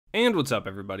And what's up,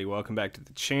 everybody? Welcome back to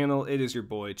the channel. It is your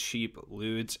boy Cheap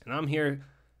Ludes, and I'm here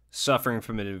suffering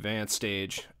from an advanced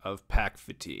stage of pack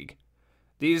fatigue.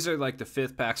 These are like the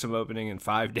fifth packs I'm opening in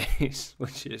 5 days,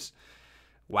 which is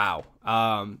wow.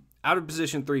 Out of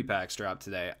position 3 packs dropped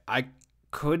today. I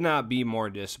could not be more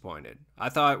disappointed. I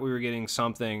thought we were getting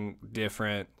something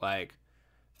different, like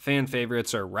fan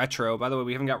favorites or retro. By the way,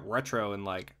 we haven't got retro in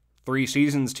like 3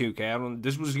 seasons, 2K.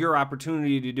 This was your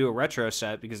opportunity to do a retro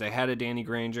set because they had a Danny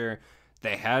Granger,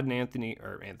 they had an Anthony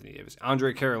Davis,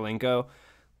 Andre Karolinko,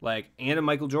 and a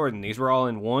Michael Jordan. These were all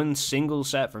in one single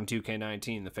set from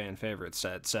 2K19, the fan favorite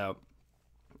set. So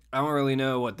I don't really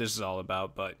know what this is all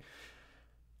about, but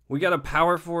we got a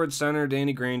power forward center,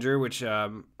 Danny Granger, which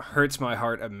hurts my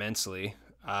heart immensely.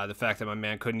 The fact that my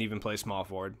man couldn't even play small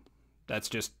forward. That's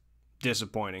just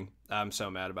disappointing. I'm so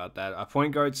mad about that. A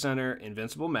point guard center,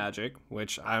 Invincible Magic,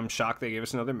 which I'm shocked they gave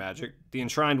us another Magic. The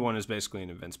Enshrined one is basically an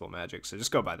Invincible Magic, so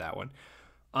just go by that one.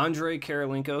 Andre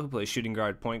Karolinko, who plays shooting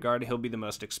guard, point guard. He'll be the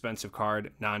most expensive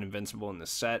card, non-invincible in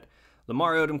this set.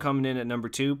 Lamar Odom coming in at number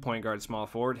 2, point guard, small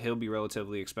forward. He'll be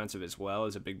relatively expensive as well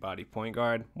as a big body point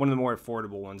guard. One of the more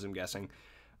affordable ones, I'm guessing.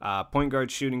 Point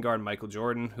guard, shooting guard, Michael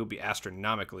Jordan, who'll be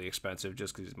astronomically expensive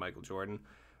just because he's Michael Jordan.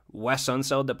 Wes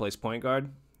Unseld, that plays point guard.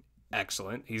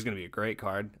 Excellent. He's going to be a great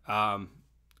card.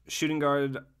 Shooting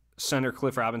guard, center,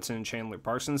 Cliff Robinson and Chandler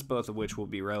Parsons, both of which will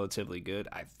be relatively good,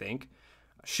 I think.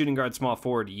 Shooting guard, small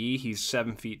forward, Yee. He's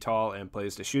 7 feet tall and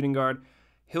plays the shooting guard.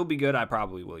 He'll be good. I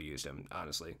probably will use him,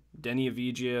 honestly. Denny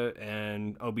Avdija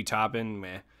and Obi Toppin,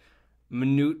 meh.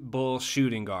 Manute Bull,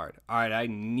 shooting guard. All right, I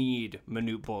need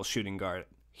Manute Bull, shooting guard.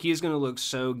 He is going to look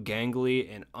so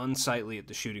gangly and unsightly at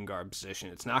the shooting guard position.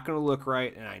 It's not going to look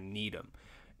right, and I need him.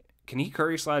 Can he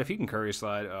curry slide? If he can curry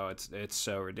slide, oh, it's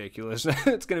so ridiculous.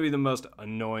 It's going to be the most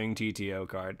annoying TTO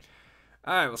card.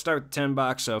 All right, we'll start with the 10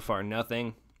 box. So far,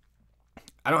 nothing.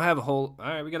 I don't have a whole... All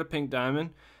right, we got a pink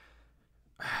diamond.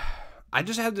 I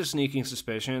just have the sneaking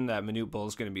suspicion that Manute Bull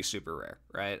is going to be super rare,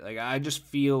 right? I just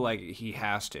feel like he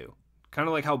has to. Kind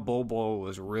of like how Bol Bol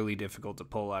was really difficult to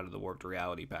pull out of the Warped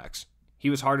Reality packs.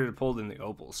 He was harder to pull than the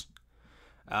Opals.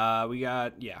 We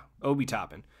got, Obi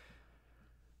Toppin.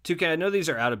 2K, I know these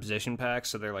are out of position packs,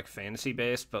 so they're fantasy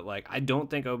based, but I don't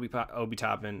think Obi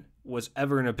Toppin was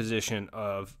ever in a position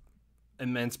of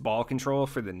immense ball control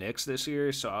for the Knicks this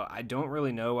year, so I don't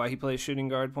really know why he plays shooting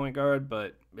guard, point guard,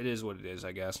 but it is what it is,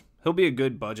 I guess. He'll be a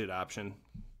good budget option.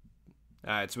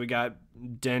 All right, so we got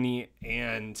Denny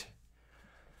and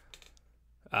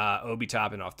Obi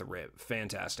Toppin off the rip.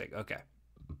 Fantastic. Okay.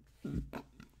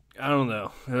 I don't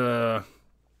know.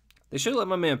 They should let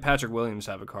my man Patrick Williams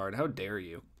have a card. How dare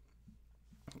you?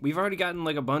 We've already gotten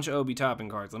a bunch of Obi Toppin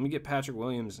cards. Let me get Patrick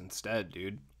Williams instead,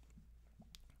 dude.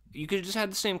 You could have just had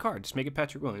the same card. Just make it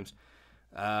Patrick Williams.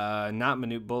 Not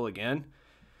Manute Bull again.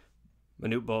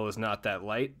 Manute Bull is not that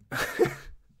light.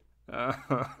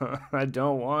 I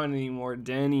don't want any more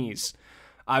Denny's.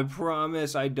 I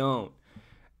promise I don't.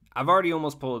 I've already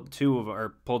almost pulled two of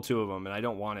them, and I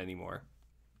don't want any more.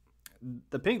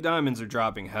 The pink diamonds are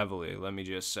dropping heavily, let me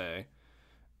just say.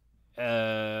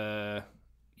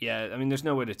 Yeah, I mean, there's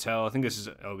no way to tell. I think this is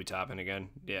Obi Toppin again.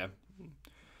 Yeah.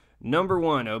 Number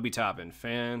 1, Obi Toppin.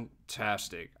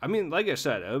 Fantastic. I mean, like I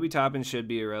said, Obi Toppin should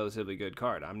be a relatively good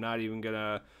card. I'm not even going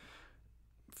to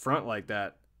front like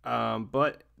that.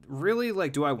 But really,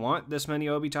 do I want this many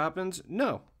Obi Toppins?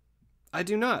 No, I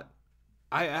do not.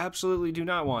 I absolutely do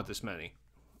not want this many.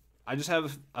 I just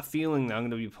have a feeling that I'm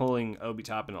going to be pulling Obi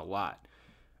Toppin a lot.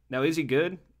 Now, is he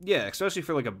good? Yeah, especially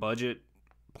for a budget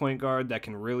point guard that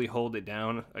can really hold it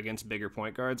down against bigger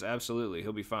point guards. Absolutely,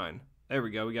 he'll be fine. There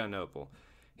we go, we got an Opal.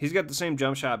 He's got the same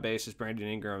jump shot base as Brandon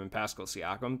Ingram and Pascal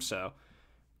Siakam, so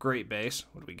great base.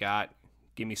 What do we got?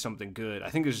 Give me something good. I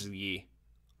think this is Yee.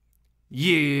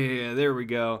 Yeah, there we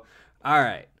go. All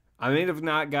right. I may have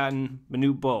not gotten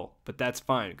Manute Bull, but that's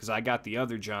fine because I got the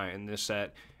other giant in this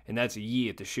set, and that's Yee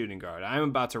at the shooting guard. I'm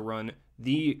about to run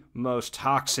the most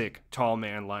toxic tall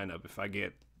man lineup if I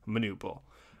get Manute Bull.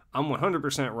 I'm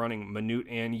 100% running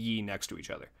Manute and Yee next to each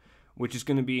other, which is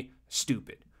going to be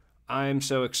stupid. I'm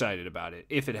so excited about it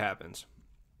if it happens.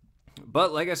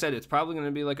 But like I said, it's probably going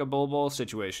to be a Bol Bol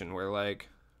situation where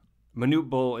Manute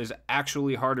Bull is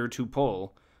actually harder to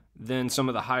pull than some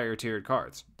of the higher tiered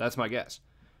cards. That's my guess.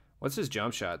 What's his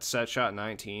jump shot? Set shot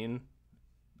 19?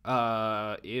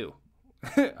 Ew.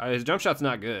 His jump shot's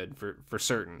not good for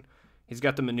certain. He's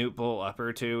got the Manute Bull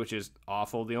upper too, which is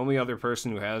awful. The only other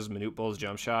person who has Manute Bull's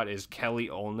jump shot is Kelly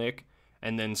Olynyk,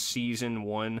 and then Season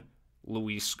 1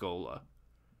 Luis Scola.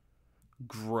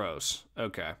 Gross.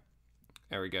 Okay.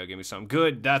 There we go. Give me something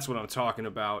good. That's what I'm talking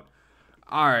about.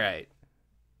 All right.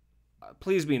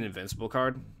 Please be an invincible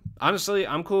card. Honestly,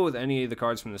 I'm cool with any of the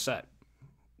cards from the set.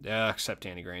 Yeah, except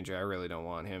Danny Granger. I really don't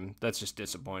want him. That's just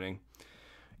disappointing.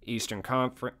 Eastern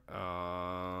Conference.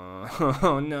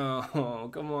 Oh, no.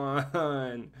 Come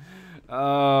on.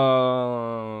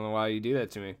 Oh, why you do that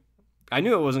to me? I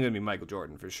knew it wasn't going to be Michael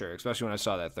Jordan for sure, especially when I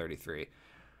saw that 33.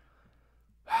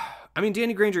 I mean,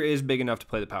 Danny Granger is big enough to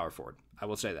play the power forward. I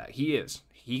will say that. He is.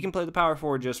 He can play the power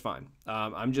forward just fine.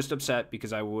 I'm just upset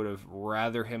because I would have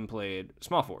rather him played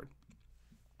small forward.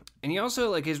 And he also,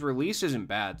 like, his release isn't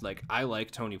bad. Like, I like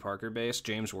Tony Parker base.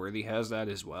 James Worthy has that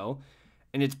as well.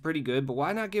 And it's pretty good, but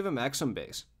why not give him Exum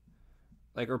base?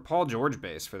 Like, or Paul George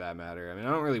base, for that matter. I mean, I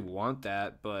don't really want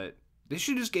that, but they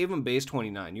should just give him base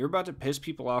 29. You're about to piss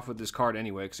people off with this card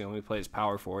anyway because he only plays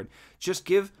power forward. Just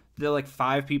give the, like,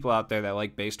 5 people out there that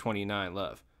like base 29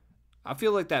 love. I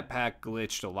feel like that pack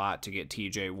glitched a lot to get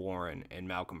TJ Warren and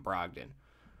Malcolm Brogdon.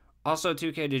 Also,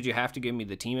 2K, did you have to give me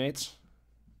the teammates?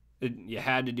 You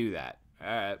had to do that. All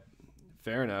right,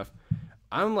 fair enough.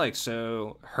 I'm like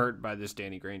so hurt by this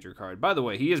Danny Granger card. By the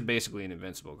way, he is basically an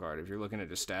invincible card. If you're looking at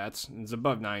his stats, it's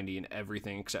above 90 in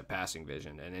everything except passing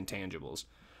vision and intangibles,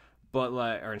 but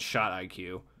like or in shot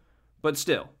IQ. But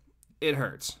still, it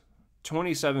hurts.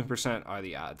 27% are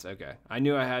the odds. Okay, I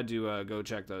knew I had to go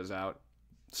check those out.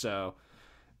 So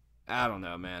I don't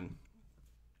know, man.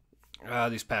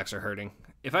 These packs are hurting.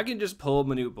 If I can just pull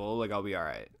Manute Bull, like I'll be all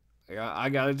right. I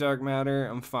got a Dark Matter.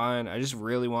 I'm fine. I just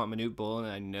really want Manute Bull, and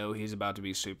I know he's about to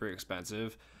be super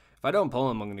expensive. If I don't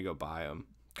pull him, I'm going to go buy him.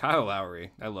 Kyle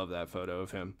Lowry. I love that photo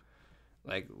of him.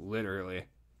 Like, literally.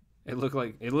 It looks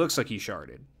like he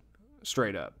sharded.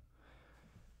 Straight up.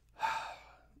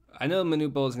 I know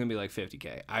Manute Bull is going to be like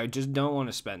 50K. I just don't want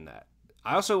to spend that.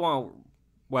 I also want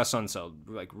Wes Unseld,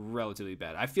 like, relatively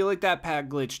bad. I feel like that pack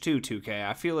glitched too, 2K.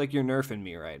 I feel like you're nerfing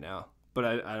me right now. But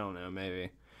I don't know, maybe.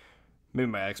 Maybe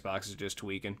my Xbox is just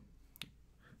tweaking.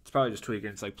 It's probably just tweaking.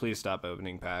 It's like, please stop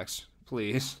opening packs.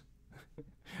 Please.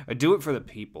 I do it for the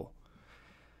people.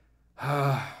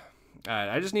 Alright,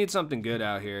 I just need something good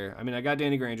out here. I mean, I got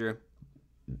Danny Granger.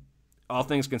 All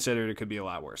things considered, it could be a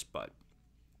lot worse, but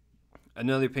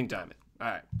another pink diamond.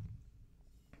 Alright.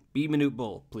 Be Manute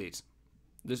Bull, please.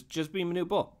 Just be Manute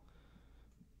Bull.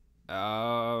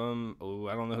 Oh,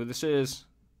 I don't know who this is.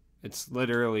 It's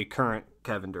literally current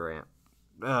Kevin Durant.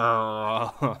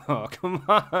 Oh, come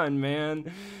on,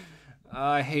 man.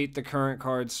 I hate the current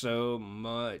card so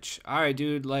much. Alright,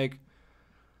 dude, like,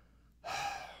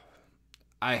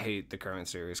 I hate the current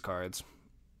series cards.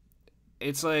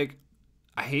 It's like,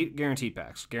 I hate guaranteed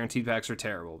packs. Guaranteed packs are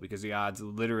terrible because the odds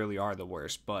literally are the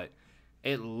worst, but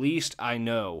at least I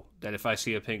know that if I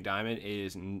see a pink diamond, it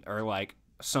is, or like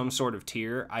some sort of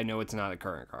tier, I know it's not a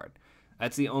current card.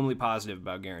 That's the only positive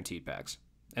about guaranteed packs.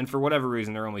 And for whatever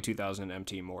reason, they're only 2,000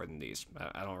 MT more than these.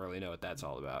 I don't really know what that's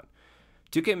all about.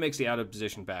 2K makes the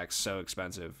out-of-position packs so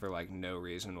expensive for, like, no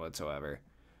reason whatsoever.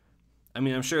 I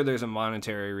mean, I'm sure there's a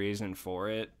monetary reason for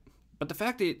it. But the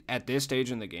fact that at this stage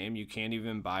in the game, you can't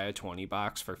even buy a 20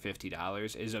 box for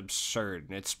 $50 is absurd.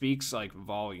 And it speaks, like,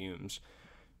 volumes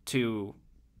to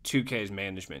 2K's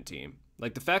management team.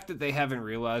 Like, the fact that they haven't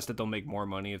realized that they'll make more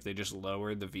money if they just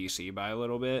lower the VC by a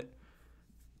little bit.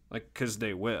 Like, because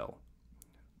they will.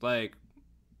 Like,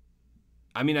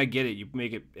 I mean, I get it. You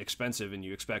make it expensive and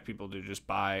you expect people to just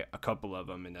buy a couple of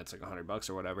them and that's like $100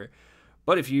 or whatever.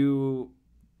 But if you,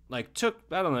 like, took,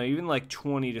 I don't know, even like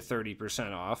 20 to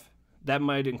 30% off, that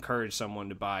might encourage someone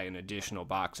to buy an additional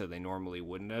box that they normally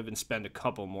wouldn't have and spend a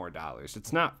couple more dollars.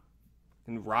 It's not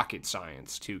in rocket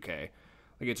science, 2K.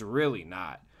 Like, it's really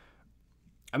not.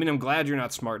 I mean, I'm glad you're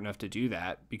not smart enough to do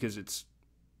that because it's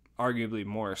arguably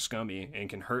more scummy and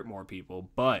can hurt more people,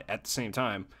 but at the same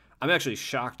time, I'm actually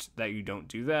shocked that you don't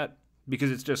do that because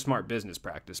it's just smart business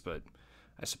practice, but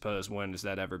I suppose when has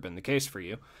that ever been the case for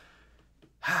you?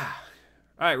 All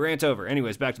right, rant over.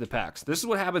 Anyways, back to the packs. This is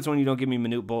what happens when you don't give me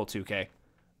Manute Bull, 2K.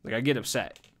 Like, I get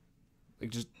upset. Like,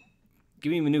 just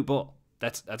give me Manute Bull.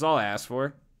 That's all I asked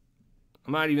for.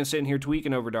 I'm not even sitting here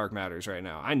tweaking over Dark Matters right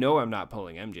now. I know I'm not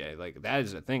pulling MJ. Like, that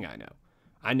is a thing I know.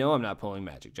 I know I'm not pulling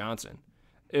Magic Johnson.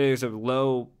 There's a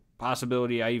low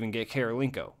possibility I even get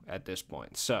Karolinko at this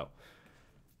point. So,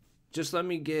 just let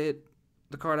me get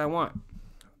the card I want.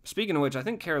 Speaking of which, I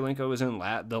think Karolinko was in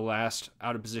the last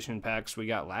out-of-position packs we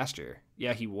got last year.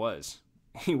 Yeah, he was.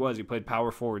 He played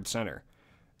power forward center.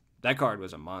 That card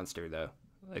was a monster, though.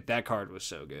 Like, that card was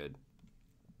so good.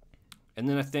 And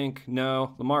then I think,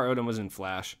 no, Lamar Odom was in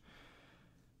Flash.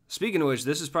 Speaking of which,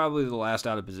 this is probably the last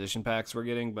out-of-position packs we're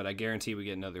getting, but I guarantee we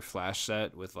get another Flash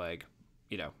set with, like,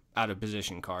 you know,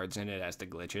 out-of-position cards in it as the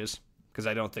glitches. Because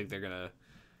I don't think they're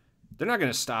not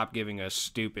going to stop giving us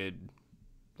stupid,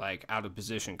 like out of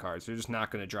position cards. They're just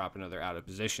not going to drop another out of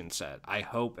position set. I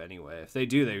hope anyway. If they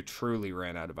do, they truly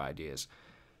ran out of ideas.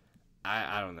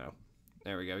 I don't know.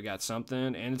 There we go. We got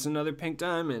something, and it's another pink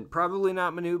diamond. Probably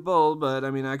not Manute Bol, but I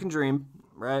mean, I can dream,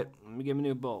 right? Let me get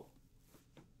Manute Bol.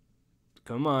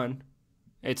 Come on.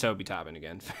 It's Obi Toppin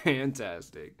again.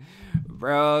 Fantastic.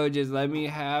 Bro, just let me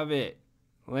have it.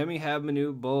 Let me have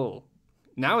Manute Bol.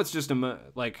 Now it's just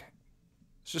it's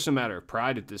just a matter of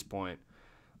pride at this point.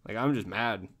 Like, I'm just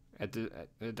mad at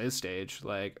this stage.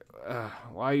 Like,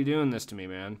 why are you doing this to me,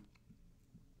 man?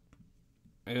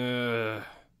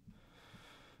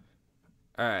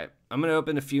 Alright, I'm going to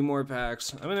open a few more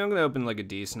packs. I mean, I'm going to open like a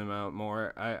decent amount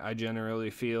more, I generally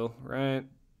feel, right?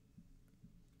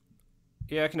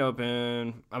 Yeah, I can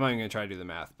open... I'm not even going to try to do the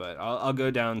math, but I'll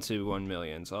go down to 1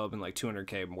 million. So I'll open like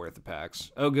 200K worth of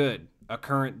packs. Oh, good. A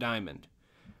current diamond.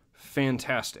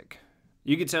 Fantastic.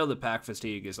 You can tell the pack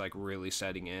fatigue is like really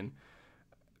setting in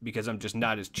because I'm just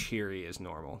not as cheery as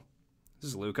normal. This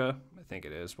is Luka? I think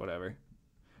it is. Whatever.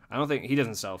 I don't think... He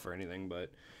doesn't sell for anything,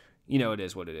 but you know it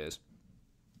is what it is.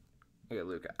 Look at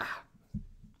Luka.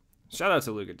 Shout out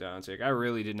to Luka Doncic. I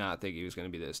really did not think he was going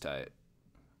to be this tight.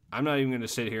 I'm not even going to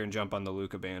sit here and jump on the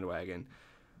Luka bandwagon.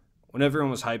 When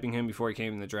everyone was hyping him before he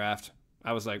came in the draft,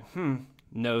 I was like,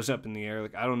 nose up in the air.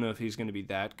 Like, I don't know if he's going to be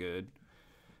that good.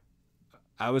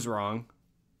 I was wrong.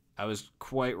 I was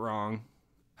quite wrong.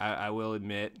 I will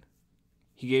admit.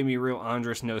 He gave me real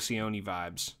Andres Nocioni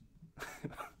vibes.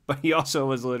 But he also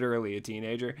was literally a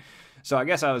teenager. So I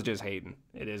guess I was just hating.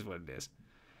 It is what it is.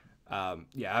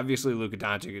 Yeah, obviously Luka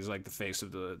Doncic is like the face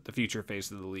of the future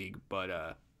face of the league,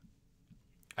 but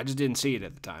I just didn't see it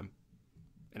at the time,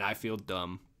 and I feel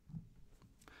dumb.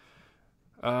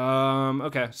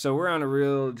 Okay, so we're on a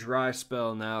real dry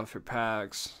spell now for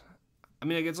packs. I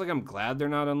mean, I guess like I'm glad they're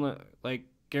not on like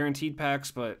guaranteed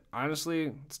packs, but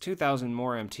honestly, it's 2,000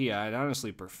 more MT. I'd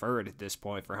honestly prefer it at this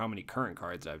point for how many current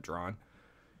cards I've drawn.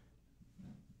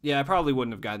 Yeah, I probably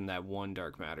wouldn't have gotten that one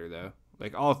Dark Matter though.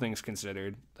 Like, all things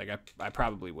considered, like, I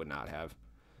probably would not have.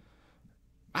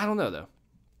 I don't know, though.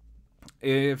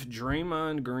 If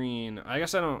Draymond Green... I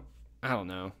guess I don't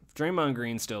know. If Draymond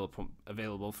Green's still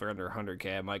available for under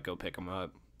 100K, I might go pick him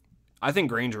up. I think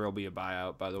Granger will be a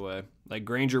buyout, by the way. Like,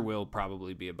 Granger will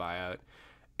probably be a buyout.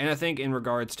 And I think in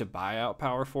regards to buyout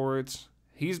power forwards,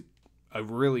 he's a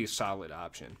really solid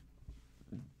option.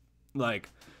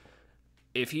 Like,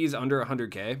 if he's under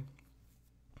 100K...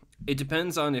 It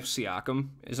depends on if Siakam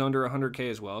is under 100K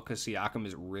as well, because Siakam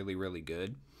is really, really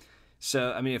good.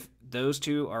 So, I mean, if those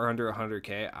two are under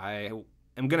 100K, I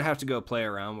am going to have to go play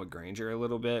around with Granger a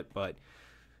little bit. But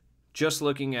just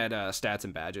looking at stats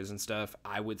and badges and stuff,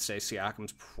 I would say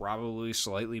Siakam's probably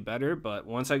slightly better. But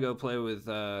once I go play with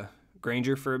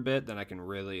Granger for a bit, then I can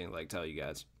really like tell you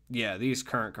guys. Yeah, these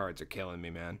current cards are killing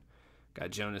me, man. Got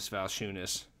Jonas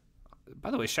Valanciunas. By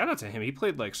the way, shout out to him. He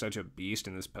played like such a beast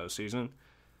in this postseason.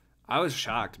 I was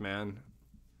shocked, man.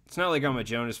 It's not like I'm a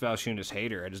Jonas Valanciunas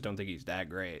hater. I just don't think he's that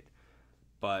great.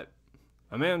 But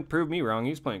my man proved me wrong.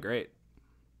 He's playing great.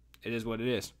 It is what it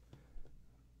is.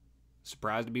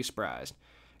 Surprised to be surprised.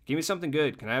 Give me something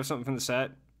good. Can I have something from the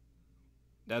set?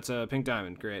 That's a pink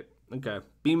diamond. Great. Okay.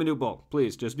 Be Manute Bol.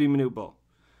 Please, just be Manute Bol.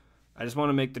 I just want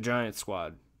to make the Giants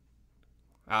squad.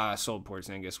 I sold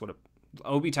Porzingis. What a...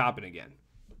 Obi Toppin again.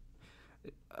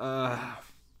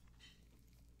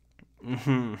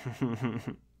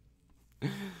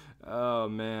 Oh,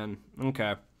 man.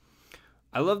 Okay.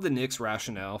 I love the Knicks'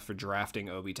 rationale for drafting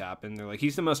Obi Toppin. They're like,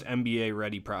 he's the most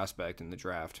NBA-ready prospect in the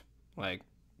draft. Like,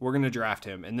 we're going to draft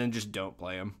him, and then just don't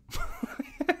play him.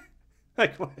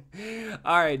 Like, what?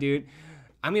 All right, dude.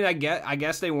 I mean, I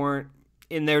guess they weren't,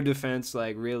 in their defense,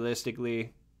 like,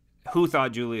 realistically, who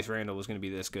thought Julius Randle was going to be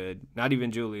this good? Not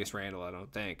even Julius Randle, I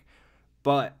don't think.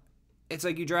 But it's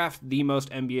like you draft the most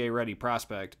NBA-ready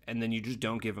prospect, and then you just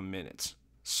don't give him minutes.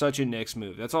 Such a Knicks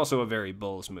move. That's also a very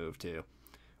Bulls move, too.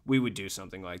 We would do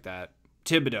something like that.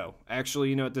 Thibodeau. Actually,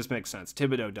 you know what? This makes sense.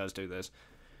 Thibodeau does do this.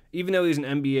 Even though he's an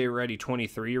NBA-ready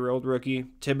 23-year-old rookie,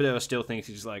 Thibodeau still thinks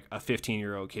he's like a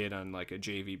 15-year-old kid on like a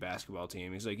JV basketball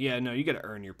team. He's like, yeah, no, you got to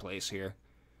earn your place here.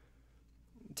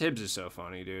 Tibbs is so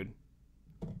funny, dude.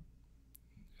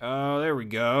 Oh, there we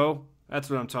go. That's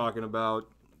what I'm talking about.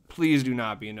 Please do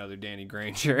not be another Danny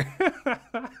Granger.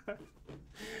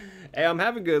 Hey, I'm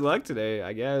having good luck today,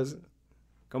 I guess.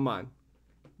 Come on.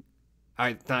 All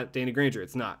right, it's not Danny Granger.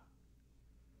 It's not.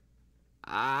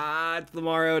 It's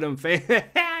Lamar Odom.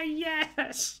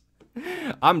 Yes!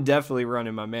 I'm definitely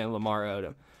running my man Lamar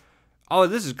Odom. Oh,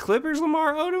 this is Clippers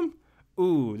Lamar Odom?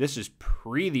 Ooh, this is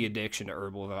pre the addiction to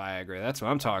herbal Viagra. That's what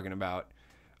I'm talking about.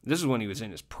 This is when he was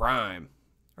in his prime.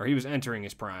 Or he was entering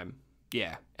his prime.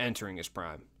 Yeah, entering his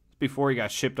prime. Before he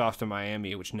got shipped off to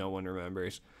Miami, which no one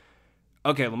remembers.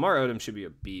 Okay, Lamar Odom should be a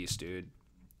beast, dude.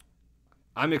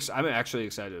 I'm actually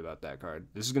excited about that card.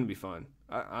 This is going to be fun.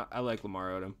 I like Lamar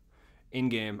Odom.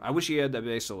 In-game. I wish he had that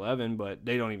base 11, but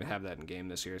they don't even have that in-game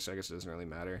this year, so I guess it doesn't really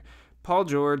matter. Paul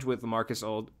George with Lamarcus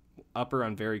Old upper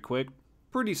on very quick.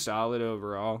 Pretty solid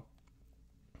overall.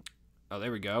 Oh,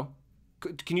 there we go.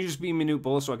 Can you just be Manute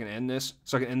Bol so I can end this?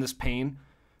 So I can end this pain?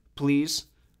 Please?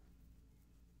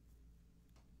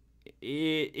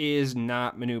 It is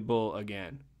not Manute Bol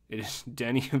again. It is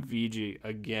Denny Avicii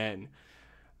again.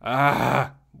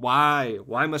 Why?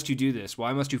 Why must you do this?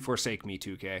 Why must you forsake me,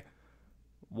 2K?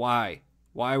 Why?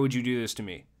 Why would you do this to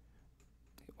me?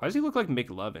 Why does he look like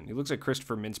McLovin? He looks like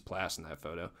Christopher Mintz-Plasse in that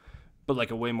photo. But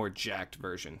like a way more jacked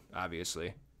version,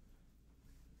 obviously.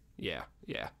 Yeah.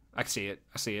 I see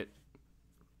it.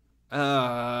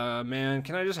 Man,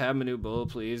 can I just have Manute Bol,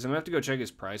 please? I'm going to have to go check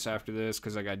his price after this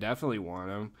because like, I definitely want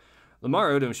him.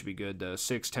 Lamar Odom should be good, though.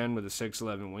 6'10 with a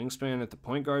 6'11 wingspan at the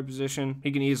point guard position.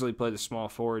 He can easily play the small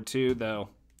forward, too, though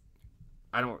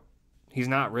he's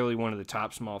not really one of the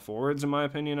top small forwards, in my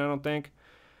opinion, I don't think.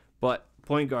 But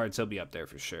point guards, he'll be up there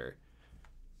for sure.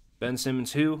 Ben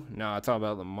Simmons, who? No, it's all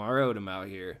about Lamar Odom out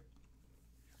here.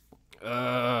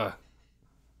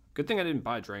 Good thing I didn't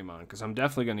buy Draymond, because I'm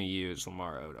definitely going to use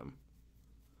Lamar Odom.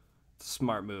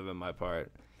 Smart move on my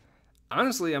part.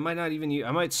 Honestly, I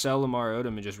might sell Lamar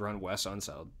Odom and just run Wes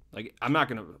Unseld. Like, I'm not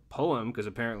going to pull him because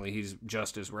apparently he's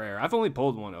just as rare. I've only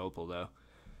pulled one opal, though.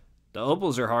 The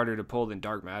opals are harder to pull than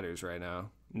Dark Matters right now.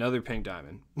 Another pink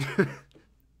diamond.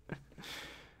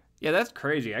 Yeah, that's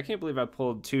crazy. I can't believe I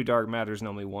pulled 2 Dark Matters and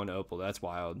only 1 opal. That's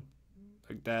wild.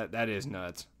 Like, that is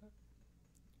nuts.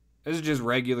 This is just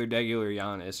regular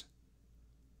Giannis.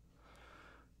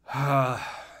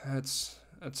 That's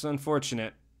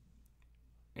unfortunate.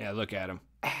 Yeah, look at him.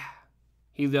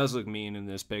 He does look mean in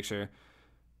this picture.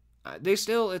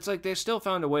 It's like they still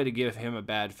found a way to give him a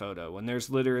bad photo when there's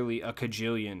literally a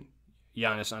kajillion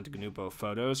Giannis Antetokounmpo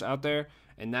photos out there,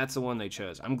 and that's the one they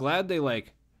chose. I'm glad they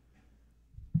like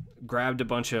grabbed a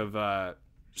bunch of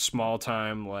small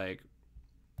time like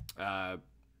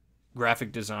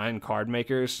graphic design card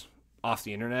makers off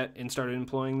the internet and started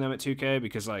employing them at 2K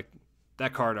because like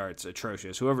that card art's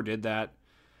atrocious. Whoever did that,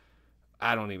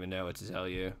 I don't even know what to tell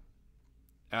you.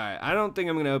 Alright, I don't think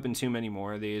I'm going to open too many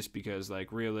more of these because,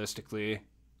 like, realistically,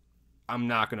 I'm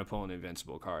not going to pull an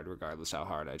invincible card regardless how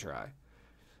hard I try.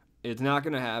 It's not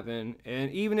going to happen, and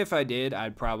even if I did,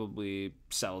 I'd probably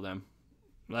sell them.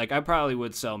 Like, I probably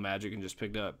would sell Magic and just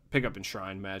pick up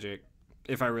Enshrined Magic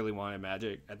if I really wanted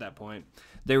Magic at that point.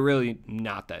 They're really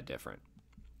not that different.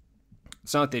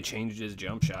 It's not like they changed his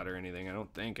jump shot or anything, I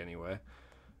don't think, anyway.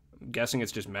 I'm guessing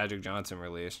it's just Magic Johnson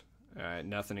release. Alright,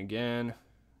 nothing again.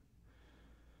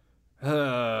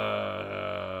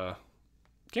 Can't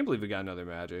believe we got another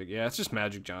Magic. Yeah, it's just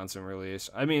Magic Johnson release.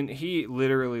 I mean, he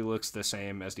literally looks the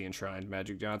same as the Enshrined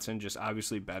Magic Johnson, just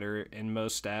obviously better in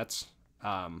most stats,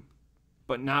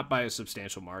 but not by a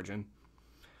substantial margin.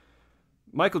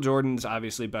 Michael Jordan's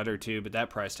obviously better too, but that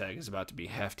price tag is about to be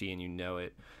hefty and you know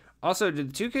it. Also,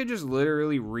 did 2K just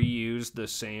literally reuse the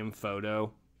same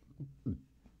photo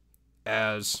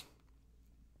as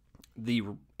the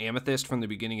Amethyst from the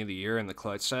beginning of the year in the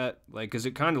clutch set? Like, because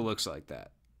it kind of looks like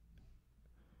that.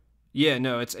 Yeah,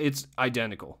 no, it's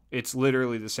identical. It's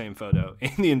literally the same photo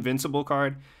in the Invincible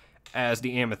card as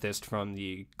the Amethyst from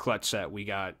the clutch set we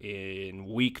got in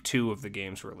week 2 of the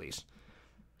game's release.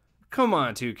 Come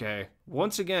on, 2K.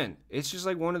 Once again, it's just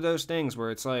like one of those things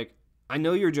where it's like, I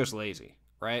know you're just lazy,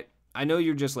 right? I know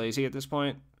you're just lazy at this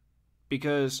point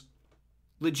because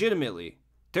legitimately,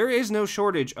 there is no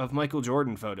shortage of Michael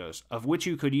Jordan photos of which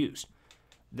you could use.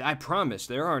 I promise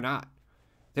there are not.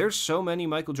 There's so many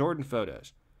Michael Jordan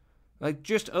photos. Like,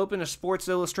 just open a Sports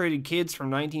Illustrated Kids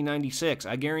from 1996.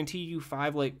 I guarantee you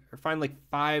find like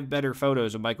 5 better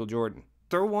photos of Michael Jordan.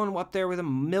 Throw one up there with a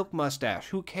milk mustache.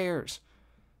 Who cares?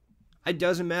 It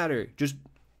doesn't matter. Just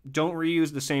don't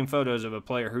reuse the same photos of a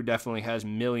player who definitely has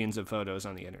millions of photos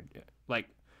on the internet. Like,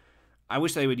 I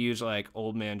wish they would use, like,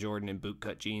 Old Man Jordan in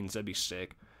bootcut jeans. That'd be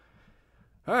sick.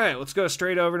 All right, let's go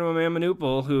straight over to my man Manute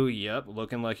Bol, who, yep,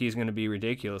 looking like he's going to be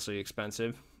ridiculously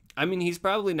expensive. I mean, he's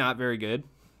probably not very good.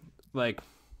 Like,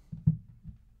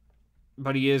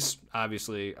 but he is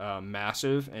obviously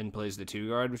massive and plays the 2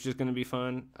 guard, which is going to be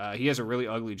fun. He has a really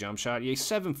ugly jump shot. He's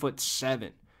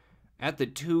 7'7" at the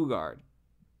 2 guard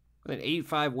with an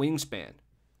 8'5" wingspan.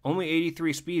 Only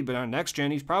 83 speed, but on next gen,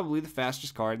 he's probably the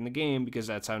fastest card in the game because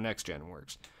that's how next gen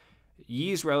works.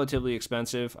 He's relatively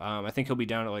expensive. I think he'll be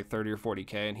down at like 30 or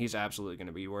 40K, and he's absolutely going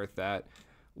to be worth that.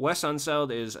 Wes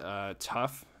Unseld is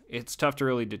tough it's tough to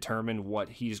really determine what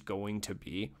he's going to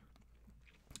be.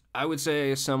 I would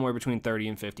say somewhere between 30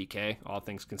 and 50K, all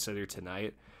things considered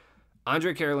tonight.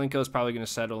 Andre Karolinko is probably going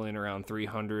to settle in around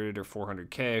 300 or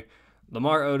 400K.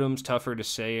 Lamar Odom's tougher to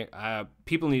say.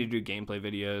 People need to do gameplay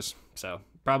videos, so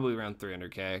probably around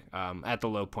 300K. At the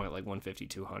low point, like 150,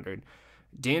 200.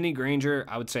 Danny Granger,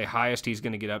 I would say highest he's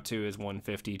going to get up to is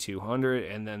 150, 200,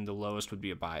 and then the lowest would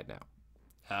be a buy it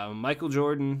now. Michael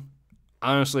Jordan,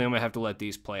 honestly, I'm going to have to let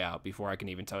these play out before I can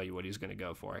even tell you what he's going to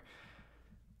go for.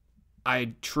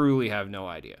 I truly have no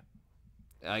idea.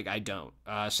 Like, I don't.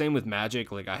 Same with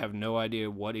Magic. Like, I have no idea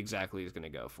what exactly he's going to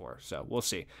go for. So, we'll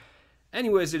see.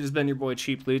 Anyways, it has been your boy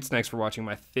Cheap Loots. Thanks for watching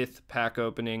my 5th pack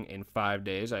opening in 5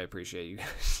 days. I appreciate you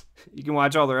guys. You can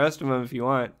watch all the rest of them if you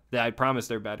want. I promise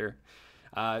they're better.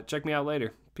 Check me out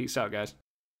later. Peace out, guys.